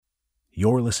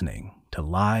You're listening to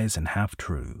Lies and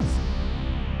Half-Truths.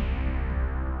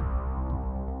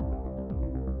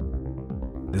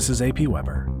 This is AP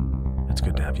Weber. It's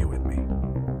good to have you with me.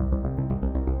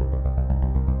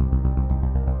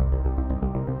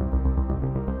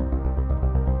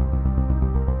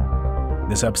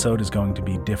 This episode is going to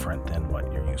be different than what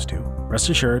you're used to. Rest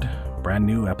assured, brand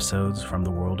new episodes from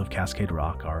the world of Cascade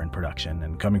Rock are in production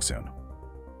and coming soon.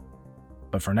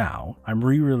 But for now, I'm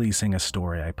re-releasing a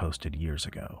story I posted years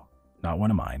ago, not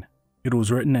one of mine. It was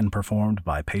written and performed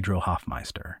by Pedro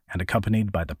Hoffmeister and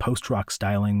accompanied by the post-rock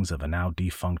stylings of a now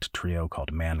defunct trio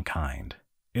called Mankind.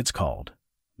 It's called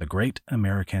The Great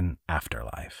American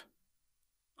Afterlife.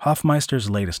 Hoffmeister's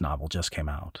latest novel just came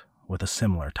out with a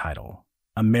similar title,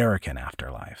 American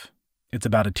Afterlife. It's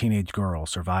about a teenage girl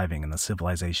surviving in the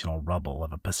civilizational rubble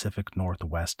of a Pacific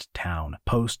Northwest town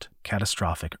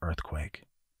post-catastrophic earthquake.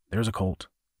 There's a cult.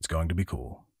 It's going to be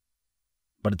cool.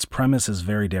 But its premise is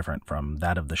very different from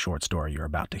that of the short story you're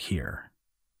about to hear.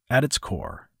 At its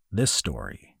core, this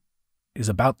story is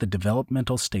about the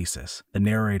developmental stasis the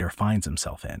narrator finds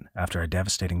himself in after a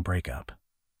devastating breakup.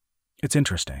 It's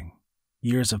interesting.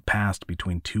 Years have passed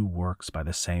between two works by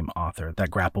the same author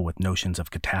that grapple with notions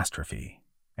of catastrophe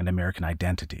and American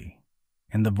identity.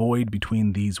 In the void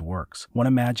between these works, one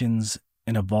imagines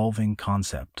an evolving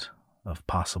concept of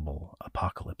possible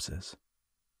apocalypses.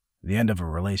 The end of a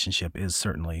relationship is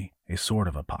certainly a sort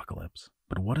of apocalypse,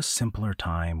 but what a simpler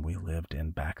time we lived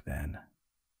in back then.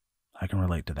 I can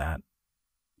relate to that.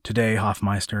 Today,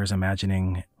 Hoffmeister is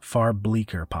imagining far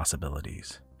bleaker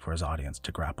possibilities for his audience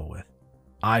to grapple with.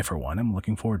 I, for one, am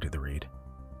looking forward to the read.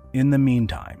 In the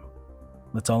meantime,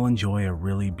 let's all enjoy a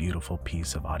really beautiful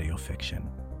piece of audio fiction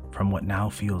from what now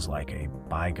feels like a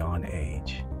bygone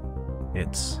age.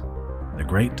 It's The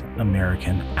Great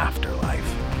American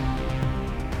Afterlife.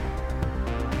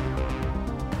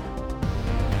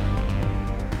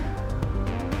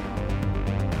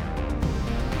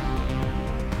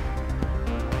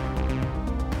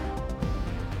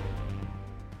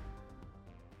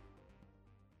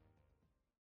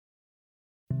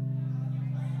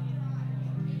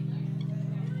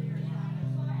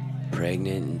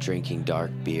 Pregnant and drinking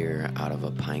dark beer out of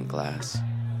a pint glass,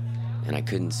 and I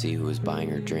couldn't see who was buying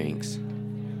her drinks.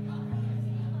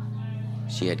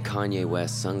 She had Kanye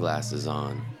West sunglasses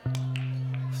on,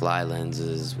 fly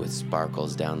lenses with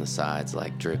sparkles down the sides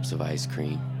like drips of ice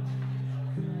cream.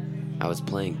 I was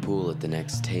playing pool at the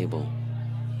next table,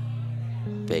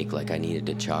 fake like I needed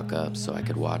to chalk up so I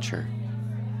could watch her.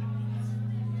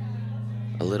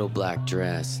 A little black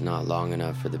dress, not long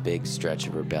enough for the big stretch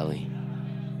of her belly,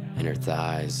 and her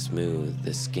thighs smooth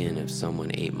the skin of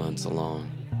someone 8 months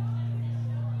along.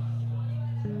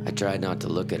 I tried not to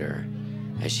look at her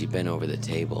as she bent over the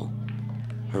table,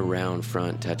 her round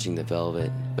front touching the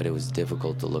velvet, but it was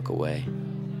difficult to look away.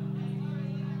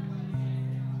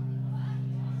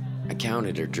 I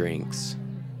counted her drinks.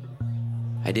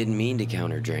 I didn't mean to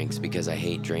count her drinks because I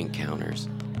hate drink counters,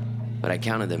 but I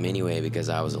counted them anyway because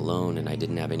I was alone and I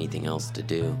didn't have anything else to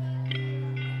do.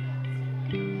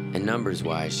 And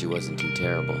numbers-wise, she wasn't too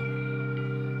terrible.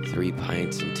 3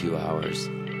 pints in 2 hours.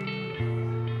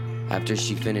 After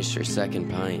she finished her second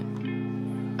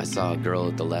pint, I saw a girl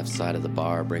at the left side of the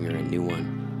bar bring her a new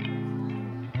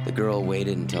one. The girl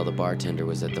waited until the bartender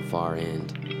was at the far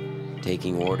end,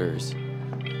 taking orders.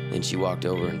 Then she walked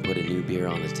over and put a new beer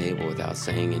on the table without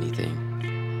saying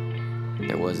anything.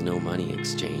 There was no money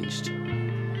exchanged.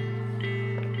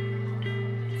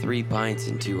 3 pints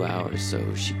in 2 hours,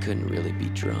 so she couldn't really be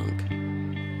drunk.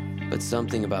 But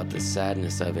something about the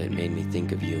sadness of it made me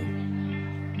think of you.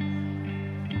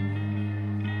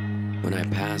 When I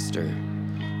passed her,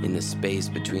 in the space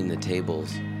between the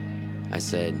tables, I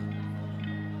said,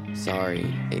 "Sorry,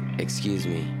 excuse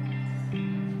me."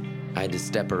 I had to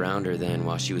step around her then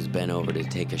while she was bent over to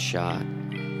take a shot,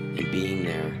 and being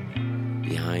there,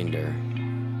 behind her,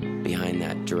 behind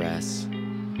that dress,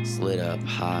 slid up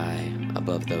high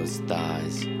above those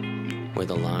thighs, where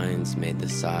the lines made the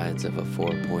sides of a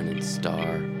 4-pointed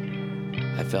star,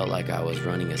 I felt like I was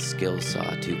running a skill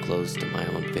saw too close to my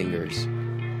own fingers.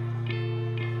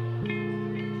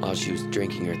 While she was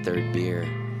drinking her third beer,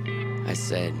 I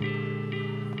said,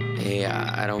 "Hey,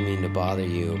 I don't mean to bother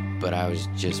you, but I was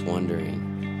just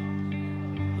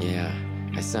wondering." Yeah,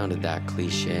 I sounded that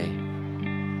cliche.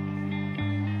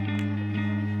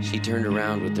 She turned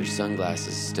around with her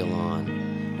sunglasses still on,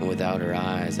 and without her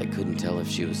eyes, I couldn't tell if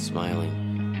she was smiling.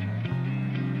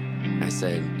 I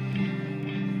said,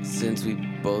 "Since we've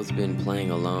both been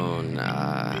playing alone,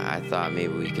 I thought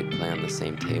maybe we could play on the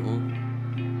same table."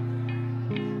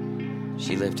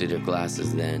 She lifted her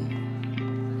glasses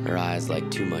then, her eyes like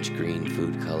too much green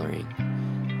food coloring.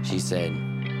 She said,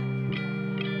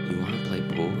 "You want to play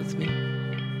pool with me?"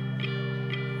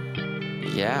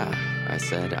 "Yeah," I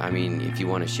said. "I mean, if you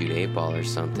want to shoot 8-ball or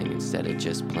something instead of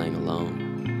just playing alone."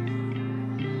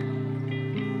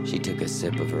 She took a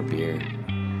sip of her beer,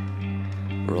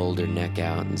 rolled her neck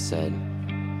out and said,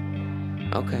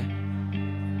 "Okay."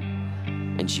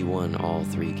 And she won all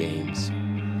 3 games.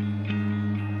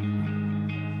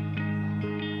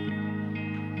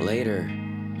 Later,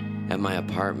 at my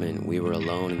apartment, we were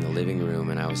alone in the living room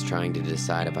and I was trying to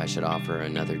decide if I should offer her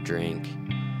another drink,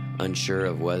 unsure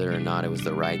of whether or not it was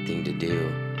the right thing to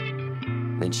do.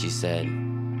 Then she said,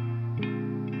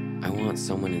 "I want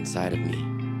someone inside of me."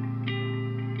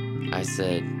 I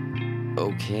said,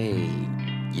 "Okay,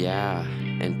 yeah,"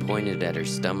 and pointed at her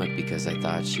stomach because I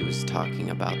thought she was talking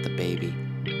about the baby.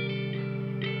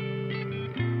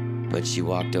 But she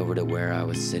walked over to where I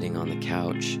was sitting on the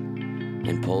couch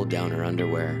and pulled down her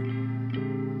underwear.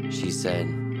 She said,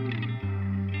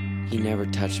 "He never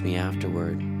touched me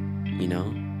afterward, you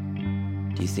know?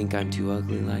 Do you think I'm too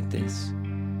ugly like this?"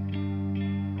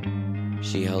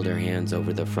 She held her hands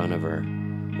over the front of her,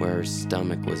 where her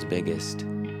stomach was biggest,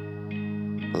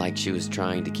 like she was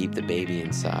trying to keep the baby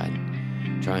inside,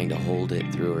 trying to hold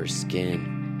it through her skin.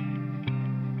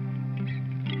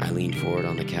 I leaned forward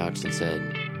on the couch and said,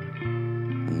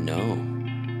 "No,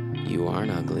 you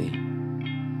aren't ugly.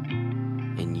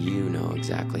 And you know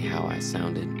exactly how I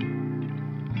sounded."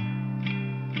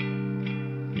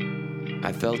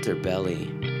 I felt her belly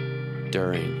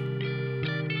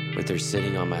during, with her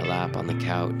sitting on my lap on the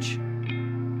couch,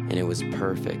 and it was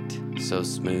perfect, so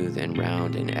smooth and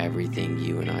round and everything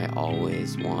you and I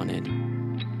always wanted.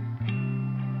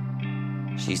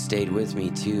 She stayed with me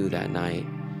too that night,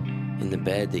 in the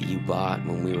bed that you bought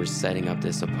when we were setting up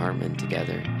this apartment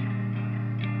together.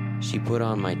 She put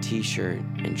on my t-shirt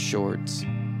and shorts,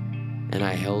 and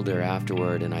I held her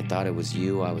afterward and I thought it was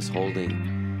you I was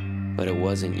holding, but it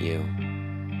wasn't you,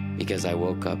 because I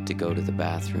woke up to go to the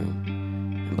bathroom,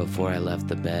 and before I left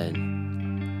the bed,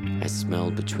 I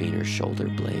smelled between her shoulder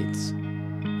blades,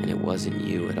 and it wasn't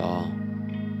you at all.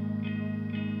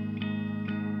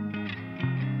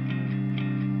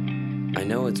 I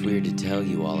know it's weird to tell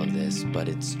you all of this, but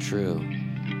it's true,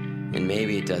 and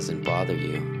maybe it doesn't bother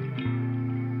you.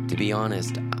 To be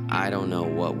honest, I don't know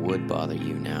what would bother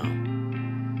you now.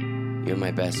 You're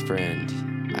my best friend,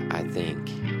 I think,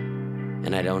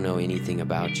 and I don't know anything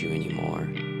about you anymore.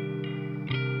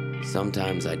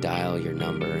 Sometimes I dial your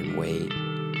number and wait,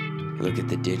 look at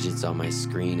the digits on my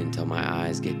screen until my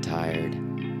eyes get tired,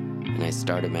 and I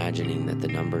start imagining that the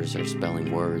numbers are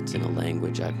spelling words in a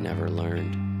language I've never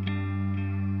learned.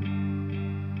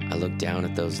 I look down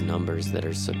at those numbers that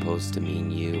are supposed to mean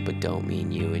you but don't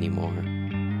mean you anymore.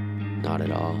 Not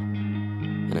at all.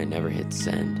 And I never hit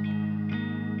send.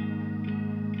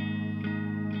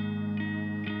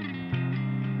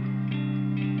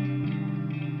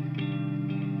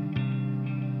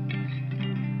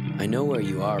 I know where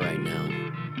you are right now.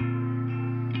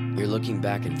 You're looking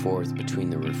back and forth between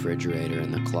the refrigerator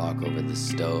and the clock over the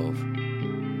stove.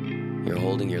 You're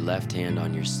holding your left hand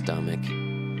on your stomach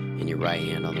and your right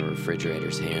hand on the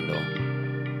refrigerator's handle.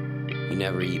 You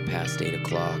never eat past 8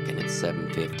 o'clock and it's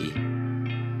 7:50.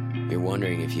 You're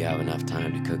wondering if you have enough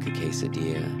time to cook a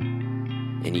quesadilla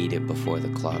and eat it before the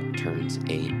clock turns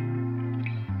 8.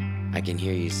 I can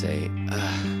hear you say,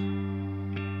 "Ugh,"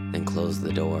 then close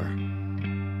the door.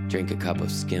 Drink a cup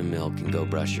of skim milk and go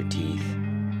brush your teeth.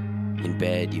 In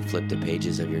bed, you flip the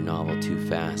pages of your novel too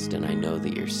fast, and I know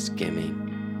that you're skimming.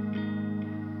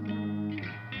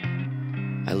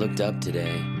 I looked up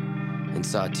today and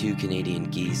saw 2 Canadian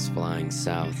geese flying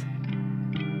south.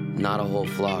 Not a whole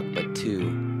flock, but 2,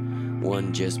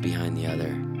 one just behind the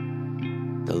other.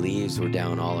 The leaves were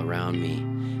down all around me,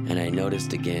 and I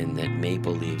noticed again that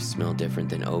maple leaves smell different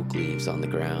than oak leaves on the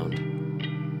ground.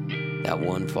 "That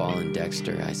one fall in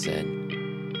Dexter," I said.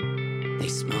 "They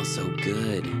smell so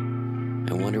good.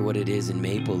 I wonder what it is in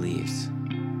maple leaves."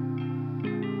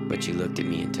 But you looked at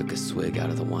me and took a swig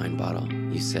out of the wine bottle.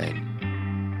 You said,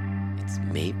 "It's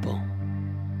maple."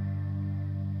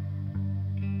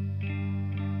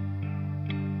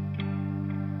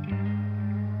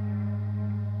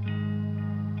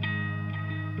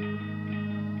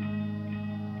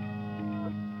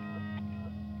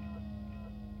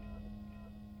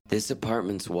 This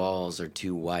apartment's walls are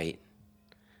too white.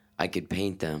 I could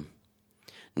paint them.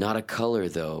 Not a color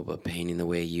though, but painting the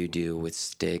way you do with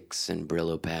sticks and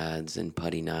Brillo pads and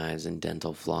putty knives and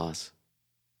dental floss.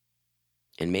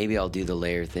 And maybe I'll do the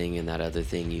layer thing and that other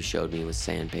thing you showed me with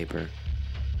sandpaper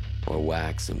or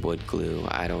wax and wood glue,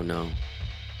 I don't know.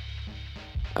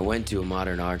 I went to a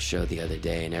modern art show the other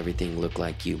day and everything looked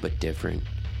like you but different.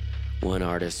 One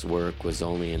artist's work was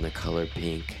only in the color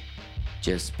pink,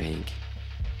 just pink,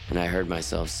 and I heard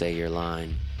myself say your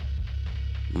line,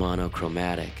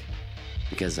 monochromatic,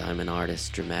 because I'm an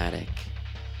artist dramatic.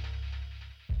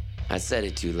 I said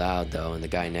it too loud though, and the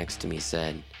guy next to me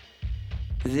said,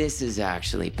 this is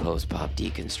actually post-pop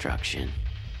deconstruction.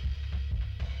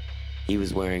 He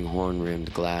was wearing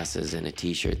horn-rimmed glasses and a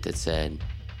t-shirt that said,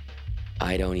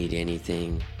 I don't eat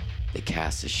anything that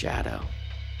casts a shadow.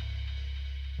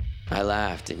 I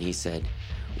laughed and he said,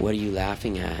 what are you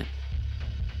laughing at?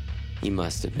 He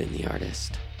must have been the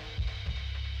artist.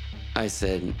 I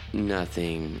said,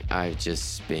 nothing, I've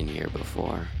just been here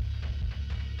before.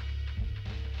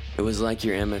 It was like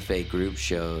your MFA group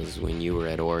shows when you were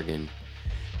at Oregon.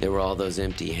 There were all those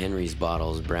empty Henry's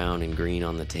bottles, brown and green,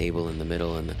 on the table in the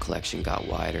middle, and the collection got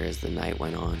wider as the night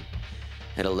went on.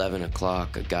 At 11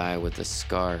 o'clock, a guy with a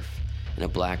scarf and a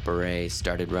black beret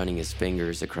started running his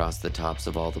fingers across the tops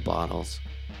of all the bottles.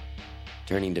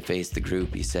 Turning to face the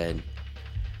group, he said,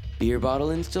 beer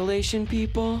bottle installation,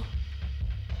 people?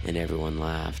 And everyone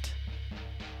laughed.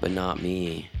 But not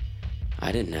me.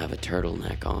 I didn't have a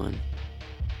turtleneck on.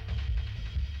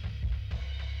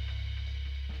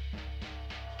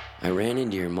 I ran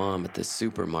into your mom at the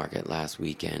supermarket last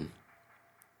weekend.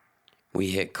 We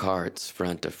hit carts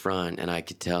front to front, and I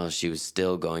could tell she was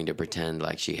still going to pretend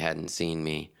like she hadn't seen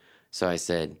me. So I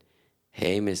said,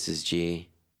 hey, Mrs. G.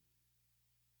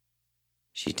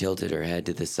 She tilted her head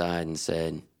to the side and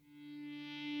said,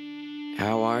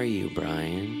 how are you,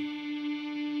 Brian?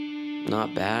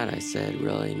 Not bad, I said,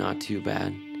 really, not too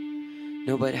bad.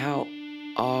 No, but how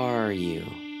are you?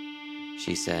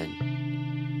 She said.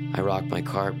 I rocked my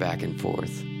cart back and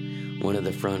forth. One of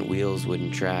the front wheels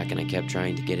wouldn't track, and I kept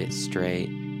trying to get it straight.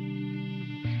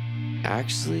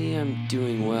 Actually, I'm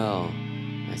doing well,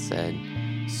 I said.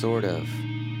 Sort of.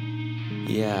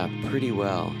 Yeah, pretty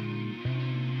well.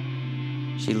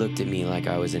 She looked at me like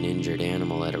I was an injured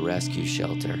animal at a rescue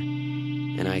shelter,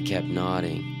 and I kept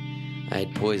nodding. I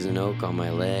had poison oak on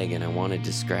my leg, and I wanted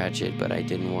to scratch it, but I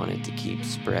didn't want it to keep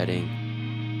spreading.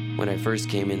 When I first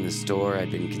came in the store,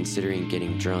 I'd been considering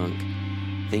getting drunk.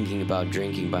 Thinking about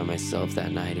drinking by myself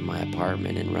that night in my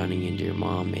apartment and running into your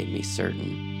mom made me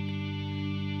certain.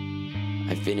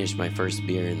 I finished my first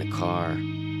beer in the car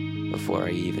before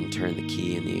I even turned the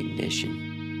key in the ignition.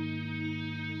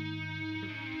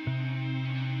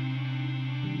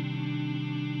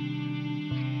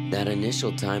 That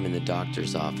initial time in the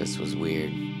doctor's office was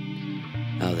weird.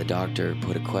 How the doctor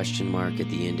put a question mark at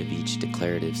the end of each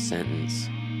declarative sentence.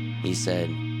 He said,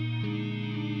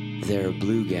 there are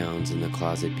blue gowns in the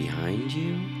closet behind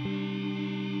you,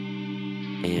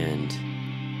 and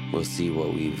we'll see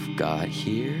what we've got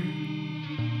here.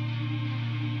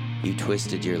 You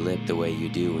twisted your lip the way you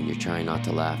do when you're trying not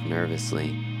to laugh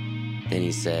nervously. Then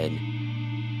he said,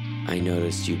 I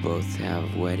noticed you both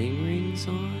have wedding rings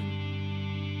on.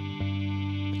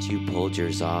 But you pulled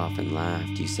yours off and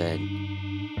laughed. You said,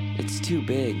 it's too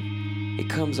big. It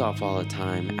comes off all the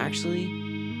time. Actually,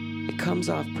 it comes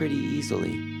off pretty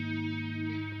easily.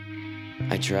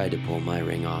 I tried to pull my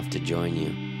ring off to join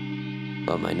you,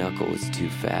 but my knuckle was too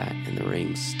fat and the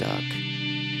ring stuck.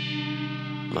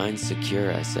 Mine's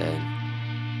secure, I said.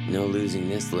 No losing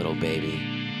this little baby.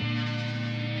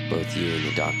 Both you and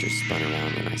the doctor spun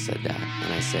around when I said that,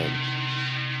 and I said,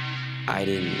 I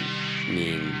didn't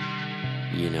mean,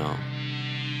 you know.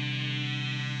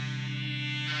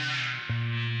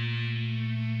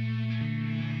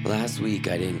 Last week,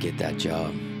 I didn't get that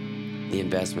job. The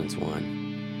investments one.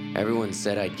 Everyone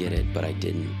said I'd get it, but I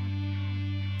didn't.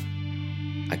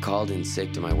 I called in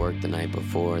sick to my work the night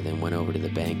before, then went over to the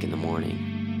bank in the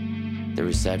morning. The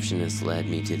receptionist led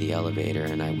me to the elevator,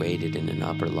 and I waited in an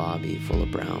upper lobby full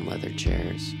of brown leather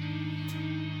chairs.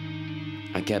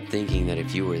 I kept thinking that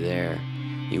if you were there,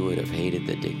 you would have hated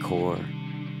the decor.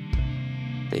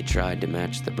 They tried to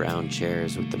match the brown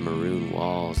chairs with the maroon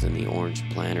walls and the orange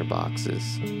planter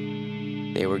boxes.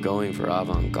 They were going for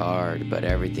avant-garde, but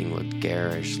everything looked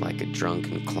garish, like a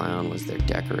drunken clown was their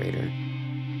decorator.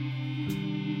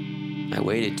 I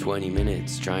waited 20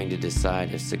 minutes trying to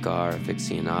decide if Cigar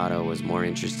Aficionado was more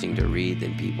interesting to read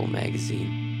than People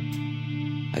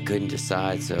magazine. I couldn't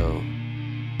decide, so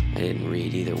I didn't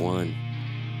read either one.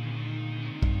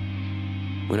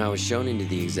 When I was shown into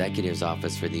the executive's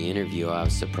office for the interview, I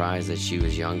was surprised that she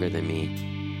was younger than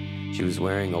me. She was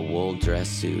wearing a wool dress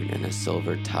suit and a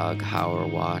silver Tag Heuer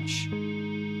watch.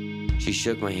 She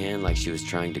shook my hand like she was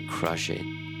trying to crush it.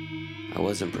 I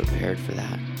wasn't prepared for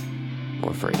that,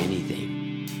 or for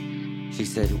anything. She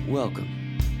said,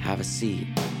 welcome, have a seat,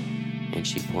 and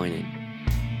she pointed.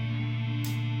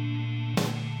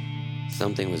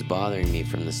 Something was bothering me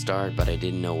from the start, but I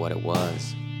didn't know what it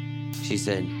was. She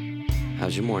said,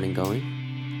 "How's your morning going?"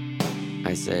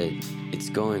 I said, "It's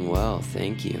going well,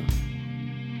 thank you."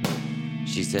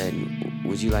 She said,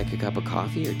 "Would you like a cup of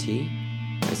coffee or tea?"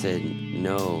 I said,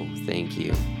 "No, thank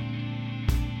you."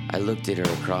 I looked at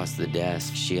her across the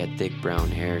desk. She had thick brown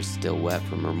hair still wet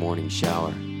from her morning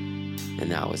shower.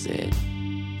 And that was it.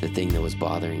 The thing that was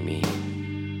bothering me.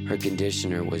 Her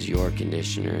conditioner was your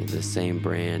conditioner, the same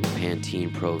brand,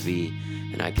 Pantene Pro V,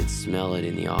 and I could smell it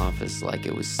in the office like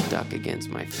it was stuck against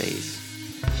my face.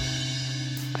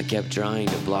 I kept trying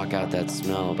to block out that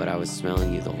smell, but I was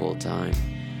smelling you the whole time,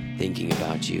 thinking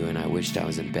about you, and I wished I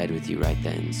was in bed with you right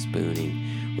then,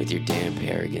 spooning with your damp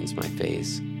hair against my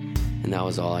face. And that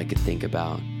was all I could think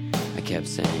about. I kept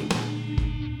saying,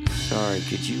 "Sorry,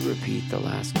 could you repeat the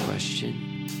last question?"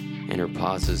 And her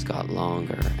pauses got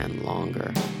longer and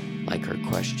longer, like her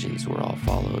questions were all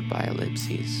followed by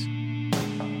ellipses.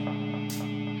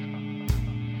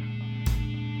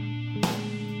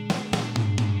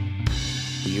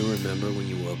 Do you remember when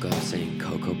you woke up saying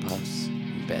Cocoa Puffs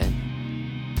in bed?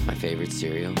 My favorite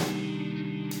cereal?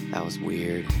 That was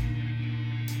weird.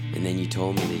 And then you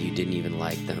told me that you didn't even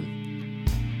like them.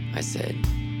 I said,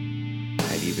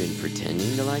 "Have you been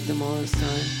pretending to like them all this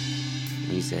time?"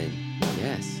 And you said,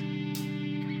 "Yes."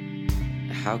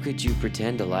 "How could you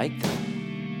pretend to like them?"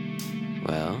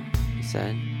 "Well," he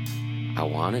said, "I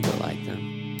wanted to like them.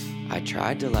 I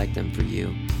tried to like them for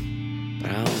you, but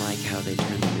I don't like how they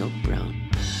turn the milk brown."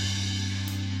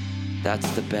 "That's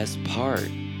the best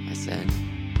part," I said.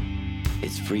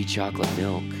 "It's free chocolate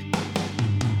milk."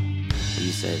 And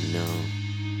you said, "No,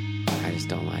 I just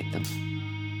don't like them."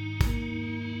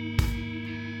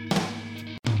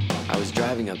 I was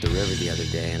driving up the river the other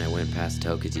day and I went past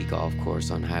Toketee Golf Course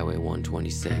on Highway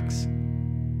 126.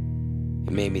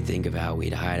 It made me think of how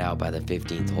we'd hide out by the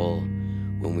 15th hole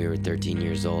when we were 13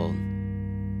 years old.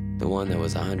 The one that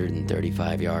was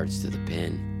 135 yards to the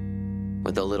pin,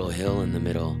 with a little hill in the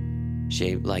middle,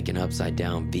 shaped like an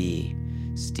upside-down V,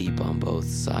 steep on both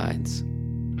sides.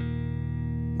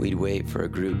 We'd wait for a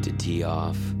group to tee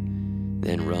off,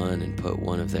 then run and put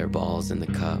one of their balls in the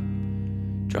cup,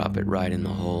 drop it right in the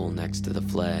hole next to the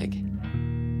flag.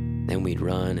 Then we'd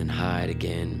run and hide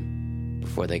again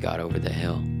before they got over the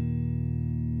hill.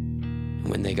 And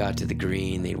when they got to the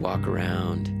green, they'd walk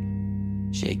around,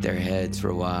 shake their heads for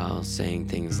a while, saying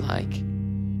things like,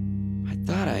 "I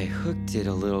thought I hooked it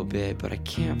a little bit, but I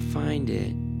can't find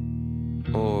it."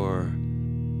 Or,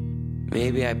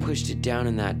 "Maybe I pushed it down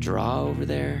in that draw over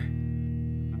there."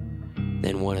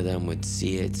 Then one of them would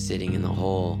see it sitting in the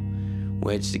hole,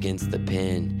 wedged against the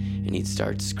pin, and he'd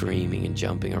start screaming and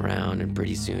jumping around, and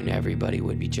pretty soon everybody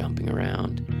would be jumping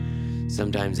around.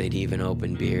 Sometimes they'd even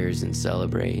open beers and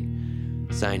celebrate,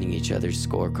 signing each other's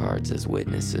scorecards as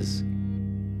witnesses.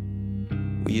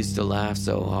 We used to laugh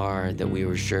so hard that we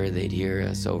were sure they'd hear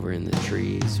us over in the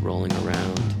trees, rolling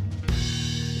around,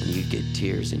 and you'd get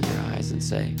tears in your eyes and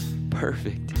say,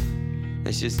 "Perfect.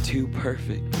 That's just too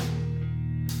perfect."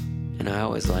 And I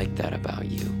always liked that about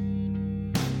you.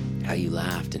 How you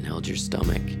laughed and held your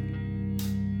stomach.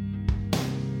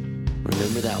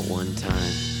 Remember that one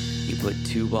time you put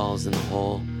 2 balls in the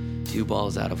hole, 2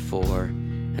 balls out of 4,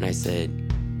 and I said,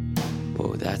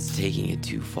 "Whoa, that's taking it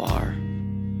too far."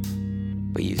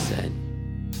 But you said,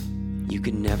 "You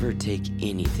can never take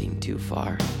anything too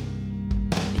far."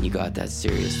 And you got that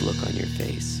serious look on your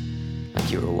face,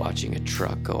 like you were watching a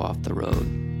truck go off the road.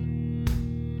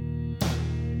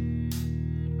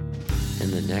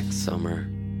 And the next summer,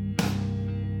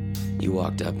 you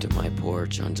walked up to my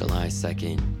porch on July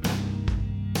 2nd.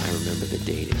 I remember the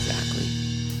date exactly.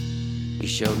 You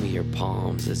showed me your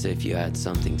palms as if you had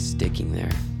something sticking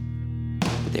there,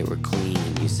 but they were clean,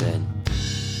 and you said,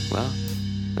 "Well,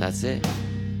 that's it."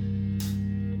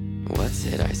 "What's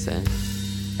it?" I said.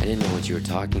 I didn't know what you were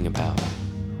talking about.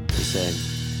 You said,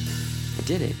 "I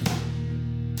did it."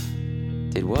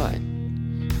 "Did what?"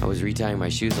 I was retying my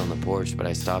shoes on the porch, but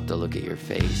I stopped to look at your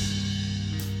face.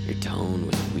 Your tone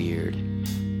was weird.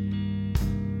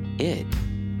 "It.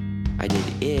 I did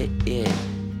it.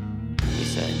 You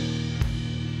said,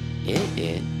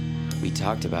 It. We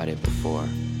talked about it before,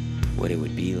 what it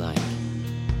would be like."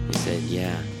 You said,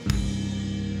 "Yeah,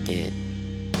 it."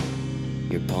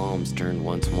 Your palms turned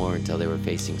once more until they were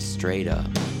facing straight up,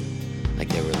 like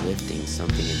they were lifting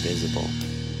something invisible.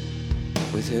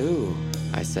 "With who?"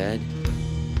 I said.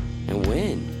 "And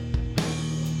when?"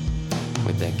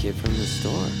 "With that kid from the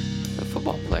store, the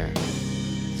football player,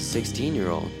 the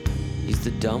 16-year-old. He's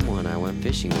the dumb one I went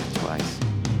fishing with twice."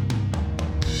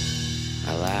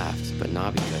 I laughed, but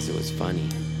not because it was funny.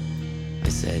 I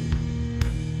said,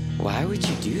 Why would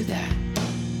you do that?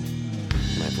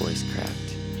 My voice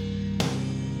cracked.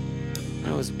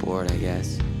 I was bored, I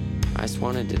guess. I just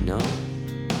wanted to know.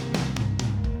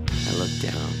 I looked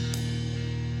down.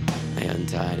 I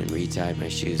untied and retied my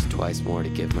shoes twice more to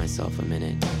give myself a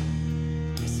minute.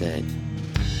 I said,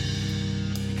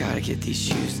 I gotta get these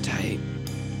shoes tight.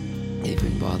 They've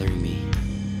been bothering me.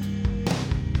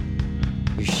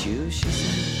 Your shoes, she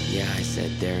said. Yeah, I said,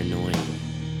 they're annoying.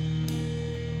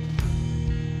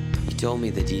 You told me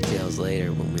the details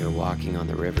later when we were walking on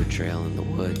the river trail in the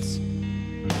woods,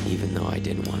 even though I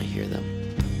didn't want to hear them.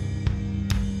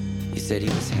 You said he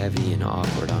was heavy and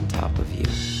awkward on top of you.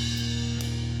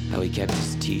 How he kept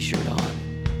his t-shirt on.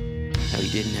 How he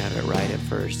didn't have it right at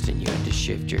first and you had to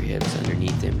shift your hips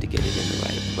underneath him to get it in the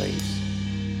right place.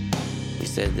 You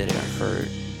said that it hurt,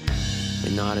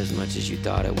 but not as much as you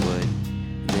thought it would,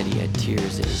 and that he had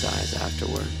tears in his eyes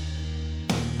afterward.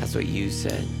 That's what you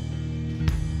said.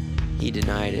 He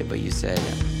denied it, but you said,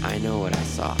 I know what I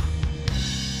saw.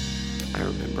 I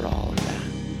remember all of that.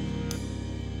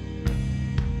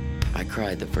 I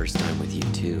cried the first time with you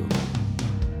too,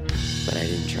 but I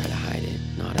didn't try to hide it,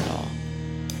 not at all.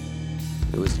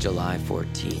 It was July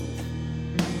 14th,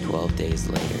 12 days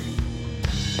later.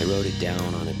 I wrote it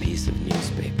down on a piece of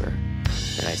newspaper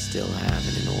that I still have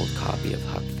in an old copy of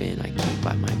Huck Finn I keep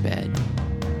by my bed.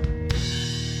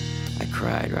 I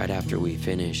cried right after we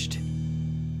finished,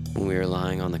 when we were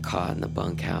lying on the cot in the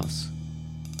bunkhouse,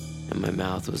 and my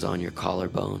mouth was on your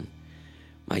collarbone,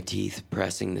 my teeth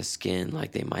pressing the skin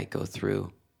like they might go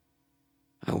through.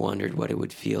 I wondered what it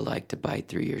would feel like to bite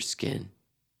through your skin.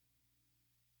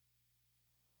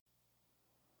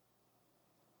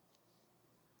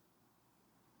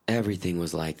 Everything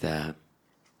was like that.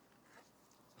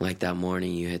 Like that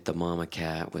morning you hit the mama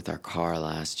cat with our car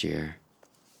last year.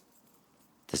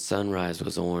 The sunrise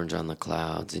was orange on the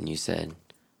clouds and you said,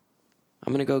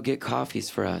 I'm gonna go get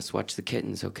coffees for us, watch the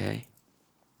kittens, okay?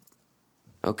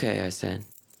 Okay, I said.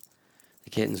 The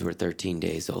kittens were 13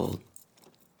 days old.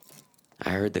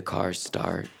 I heard the car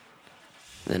start,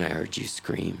 then I heard you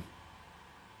scream.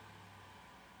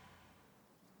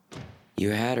 You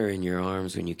had her in your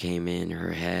arms when you came in,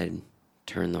 her head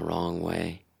turned the wrong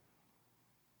way.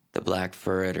 The black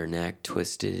fur at her neck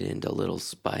twisted into little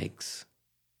spikes.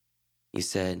 You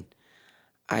said,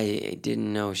 I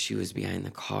didn't know she was behind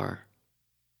the car.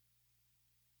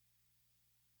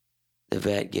 The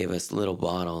vet gave us little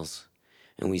bottles,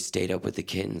 and we stayed up with the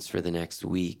kittens for the next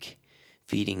week,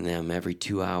 feeding them every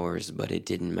 2 hours, but it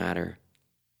didn't matter.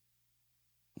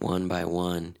 One by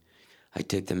one, I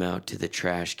took them out to the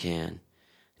trash can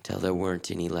until there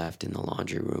weren't any left in the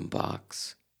laundry room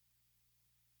box.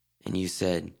 And you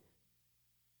said,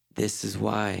 this is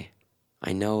why.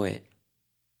 I know it.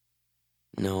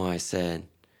 No, I said,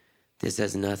 this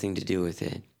has nothing to do with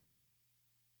it.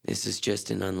 This is just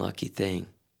an unlucky thing.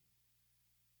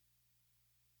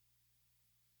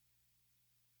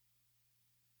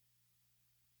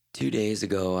 Two days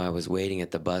ago, I was waiting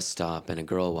at the bus stop and a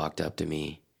girl walked up to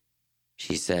me.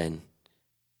 She said,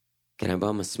 can I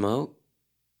bum a smoke?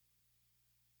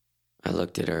 I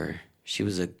looked at her. She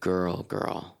was a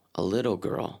girl, a little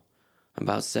girl,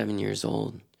 about 7 years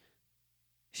old.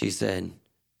 She said,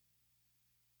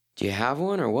 do you have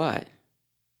one or what?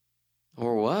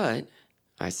 Or what?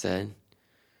 I said,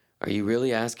 are you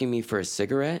really asking me for a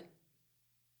cigarette?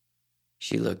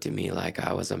 She looked at me like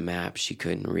I was a map she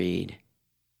couldn't read.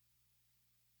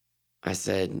 I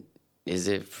said, is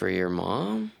it for your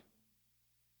mom?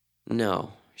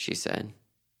 No, she said.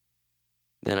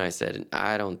 Then I said,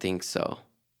 I don't think so.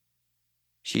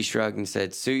 She shrugged and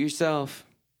said, suit yourself.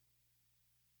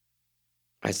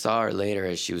 I saw her later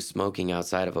as she was smoking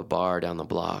outside of a bar down the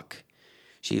block.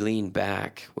 She leaned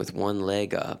back with one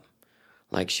leg up,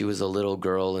 like she was a little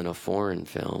girl in a foreign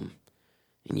film.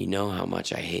 And you know how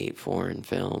much I hate foreign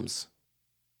films.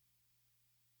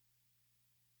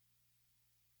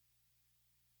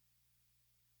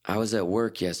 I was at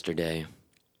work yesterday,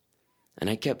 and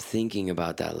I kept thinking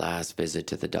about that last visit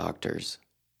to the doctor's,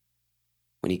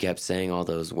 when he kept saying all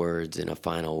those words in a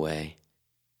final way,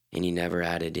 and he never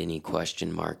added any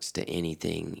question marks to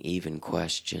anything, even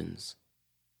questions.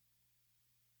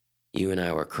 You and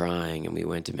I were crying, and we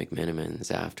went to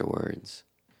McMiniman's afterwards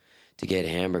to get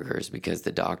hamburgers because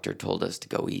the doctor told us to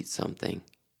go eat something,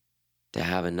 to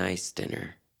have a nice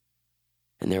dinner.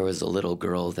 And there was a little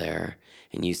girl there,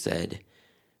 and you said,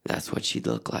 that's what she'd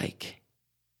look like.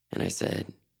 And I said,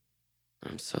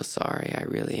 I'm so sorry, I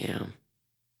really am.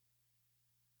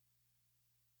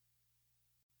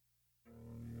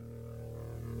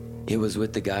 It was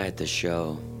with the guy at the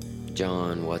show,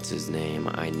 John, what's his name,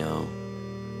 I know.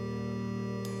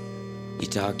 You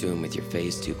talk to him with your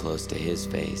face too close to his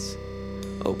face,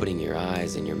 opening your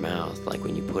eyes and your mouth like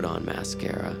when you put on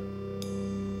mascara.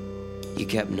 You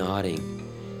kept nodding,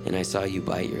 and I saw you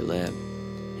bite your lip,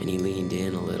 and he leaned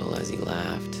in a little as he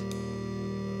laughed.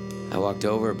 I walked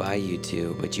over by you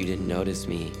two, but you didn't notice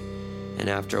me, and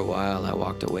after a while I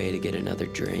walked away to get another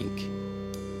drink.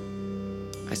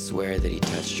 I swear that he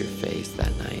touched your face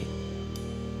that night.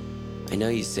 I know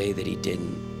you say that he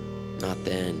didn't, not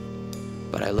then,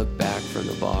 but I looked back from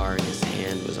the bar and his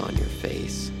hand was on your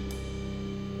face.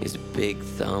 His big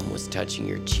thumb was touching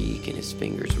your cheek and his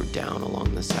fingers were down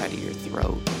along the side of your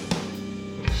throat.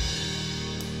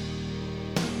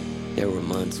 There were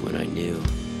months when I knew.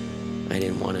 I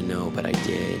didn't want to know, but I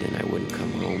did, and I wouldn't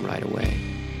come home right away.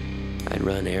 I'd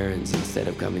run errands instead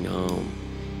of coming home,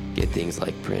 get things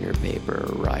like printer paper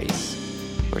or rice,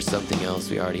 or something else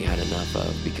we already had enough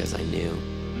of because I knew.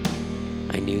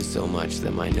 I knew so much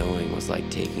that my knowing was like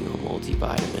taking a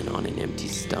multivitamin on an empty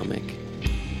stomach.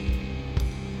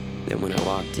 Then when I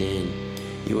walked in,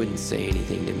 you wouldn't say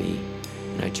anything to me,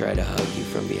 and I'd try to hug you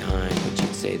from behind, but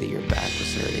you'd say that your back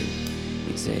was hurting.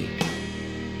 You'd say,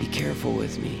 "Be careful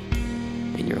with me,"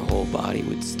 and your whole body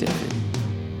would stiffen.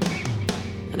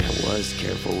 And I was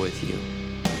careful with you,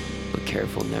 but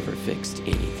careful never fixed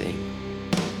anything.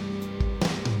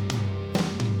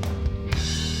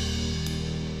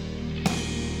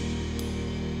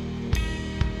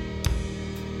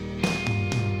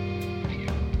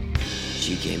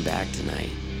 She came back tonight,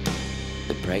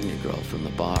 the pregnant girl from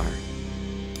the bar.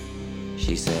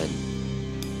 She said,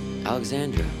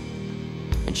 "Alexandra,"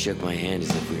 and shook my hand as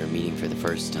if we were meeting for the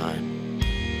first time.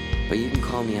 "But you can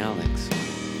call me Alex."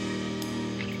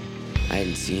 I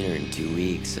hadn't seen her in 2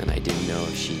 weeks, and I didn't know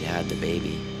if she'd had the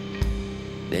baby.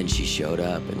 Then she showed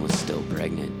up and was still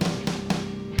pregnant.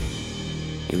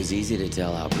 It was easy to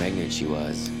tell how pregnant she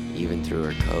was, even through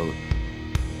her coat.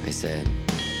 I said,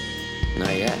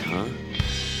 "Not yet, huh?"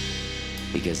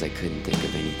 Because I couldn't think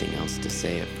of anything else to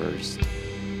say at first.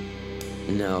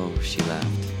 "No," she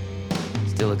laughed.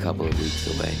 "Still a couple of weeks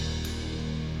away."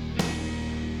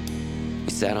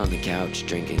 We sat on the couch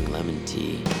drinking lemon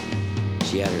tea.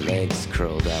 She had her legs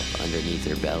curled up underneath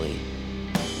her belly,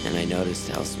 and I noticed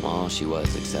how small she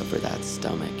was except for that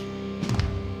stomach.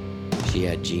 She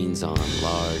had jeans on,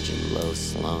 large and low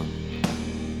slung.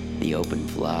 The open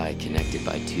fly connected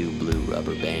by 2 blue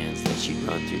rubber bands that she'd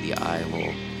run through the eye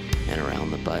hole and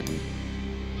around the button.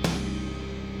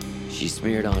 She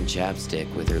smeared on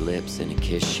chapstick with her lips in a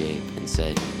kiss shape and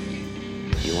said,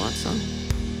 "You want some?"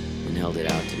 and held it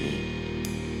out to me.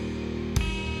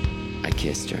 I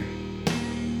kissed her,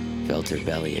 felt her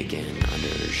belly again under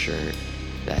her shirt,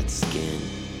 that skin,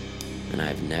 and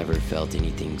I've never felt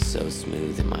anything so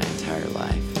smooth in my entire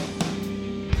life.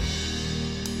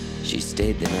 She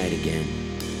stayed the night again.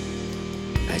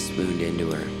 I spooned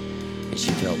into her, and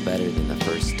she felt better than the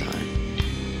first time,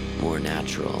 more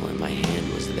natural, and my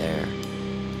hand was there.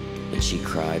 And she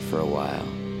cried for a while,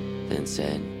 then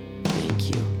said, "Thank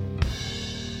you."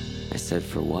 I said,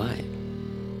 "For what?"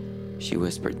 She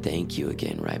whispered thank you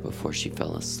again right before she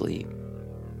fell asleep.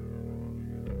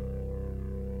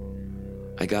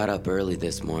 I got up early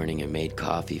this morning and made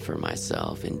coffee for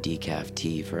myself and decaf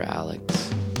tea for Alex.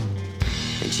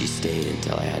 And she stayed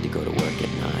until I had to go to work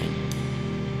at 9.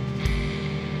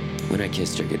 When I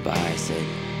kissed her goodbye, I said,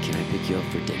 "Can I pick you up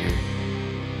for dinner?"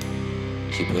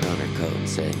 She put on her coat and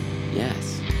said,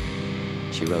 "Yes."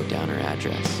 She wrote down her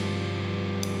address.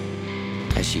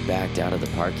 As she backed out of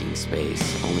the parking space,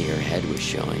 only her head was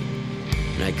showing,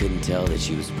 and I couldn't tell that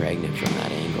she was pregnant from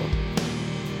that angle.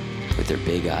 With her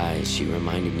big eyes, she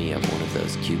reminded me of one of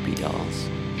those Kewpie dolls.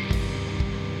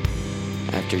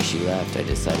 After she left, I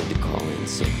decided to call in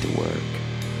sick to work.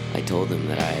 I told them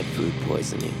that I had food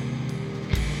poisoning.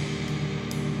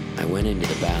 I went into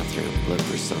the bathroom, looked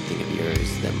for something of yours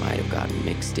that might have gotten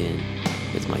mixed in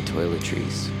with my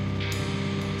toiletries.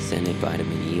 Scented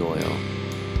vitamin E oil,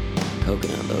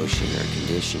 coconut lotion or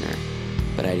conditioner,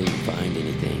 but I didn't find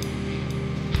anything.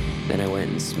 Then I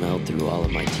went and smelled through all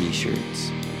of my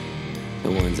t-shirts,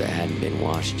 the ones that hadn't been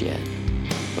washed yet,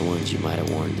 the ones you might have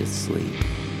worn to sleep.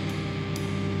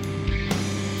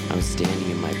 I was standing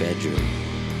in my bedroom,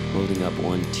 holding up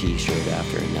one t-shirt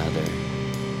after another,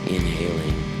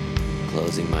 inhaling,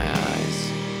 closing my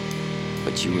eyes,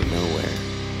 but you were nowhere,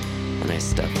 and I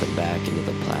stuffed them back into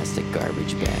the plastic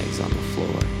garbage bags on the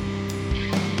floor.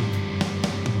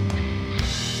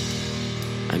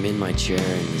 I'm in my chair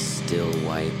in the still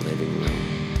white living room,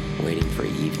 waiting for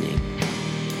evening,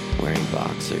 wearing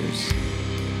boxers,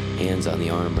 hands on the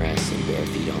armrests and bare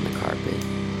feet on the carpet.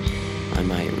 I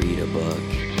might read a book,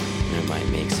 and I might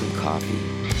make some coffee.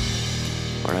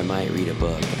 Or I might read a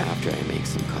book after I make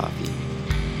some coffee.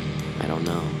 I don't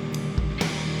know.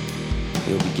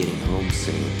 You'll be getting home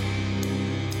soon,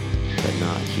 but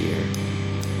not here.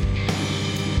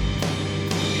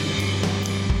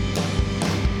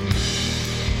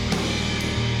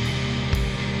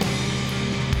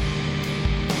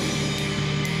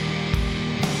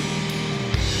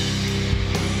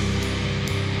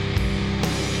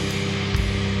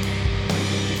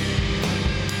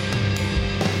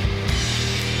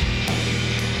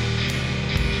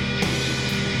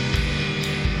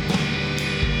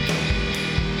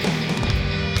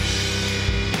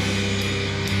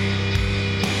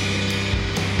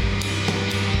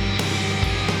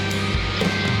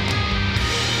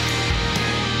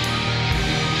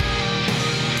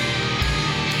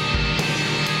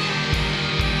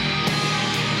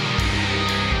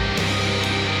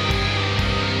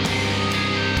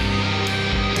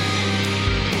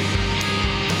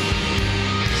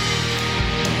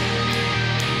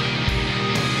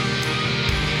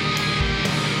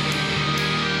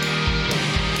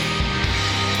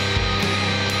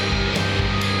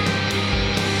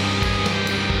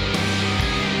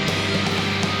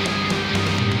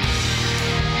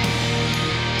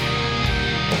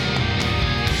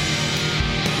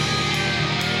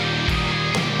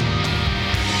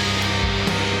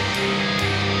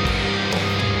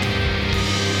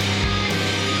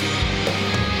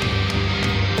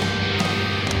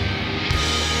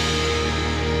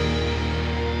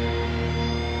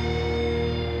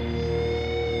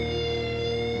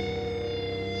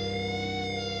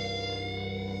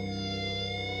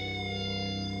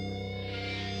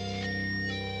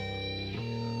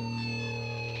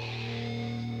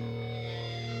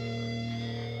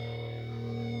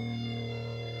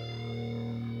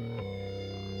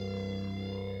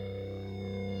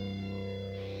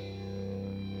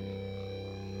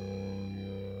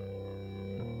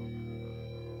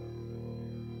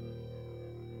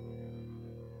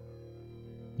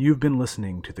 You've been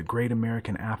listening to The Great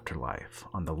American Afterlife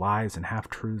on the Lies and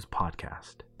Half-Truths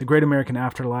podcast. The Great American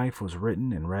Afterlife was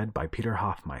written and read by Peter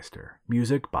Hoffmeister.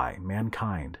 Music by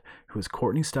Mankind, who is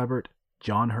Courtney Stubbert,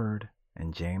 John Hurd,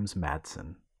 and James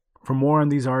Madsen. For more on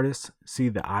these artists, see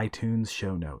the iTunes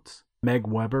show notes. Meg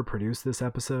Weber produced this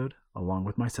episode, along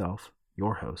with myself,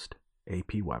 your host,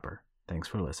 AP Weber. Thanks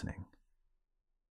for listening.